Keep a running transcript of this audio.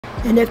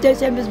And if they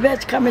say Miss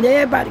Betts coming,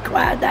 everybody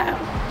quiet down.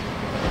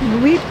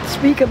 When we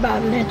speak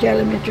about Lynch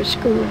Elementary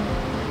School,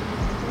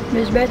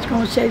 Miss Betts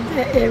gonna say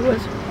that it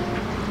was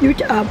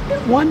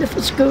a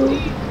wonderful school.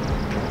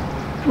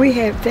 We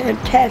have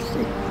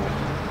fantastic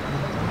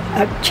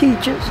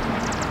teachers.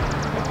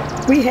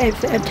 We have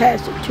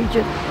fantastic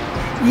teachers.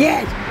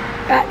 Yes,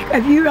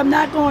 if you are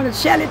not going to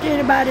sell it to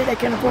anybody that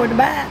can afford to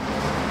buy it,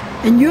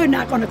 and you're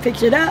not going to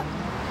fix it up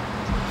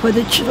for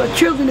the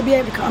children to be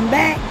able to come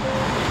back,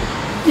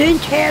 then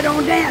tear it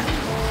on down,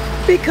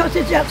 because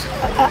it's just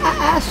an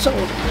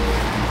eyesore.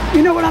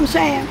 You know what I'm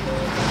saying?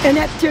 And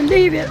that to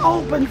leave it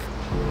open,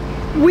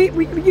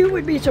 you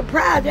would be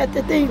surprised at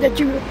the things that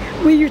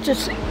we used to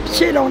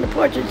sit on the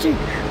porch and see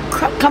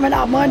coming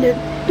out Monday,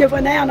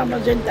 different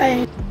animals and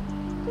things.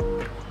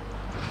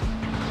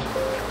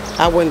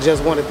 I wouldn't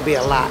just want it to be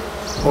a lot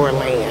or a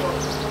land.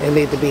 It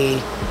needs to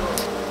be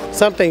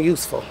something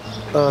useful,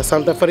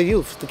 something for the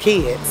youth, the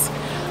kids.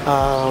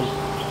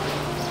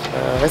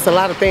 There's a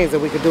lot of things that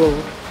we could do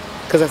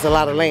because it's a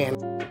lot of land.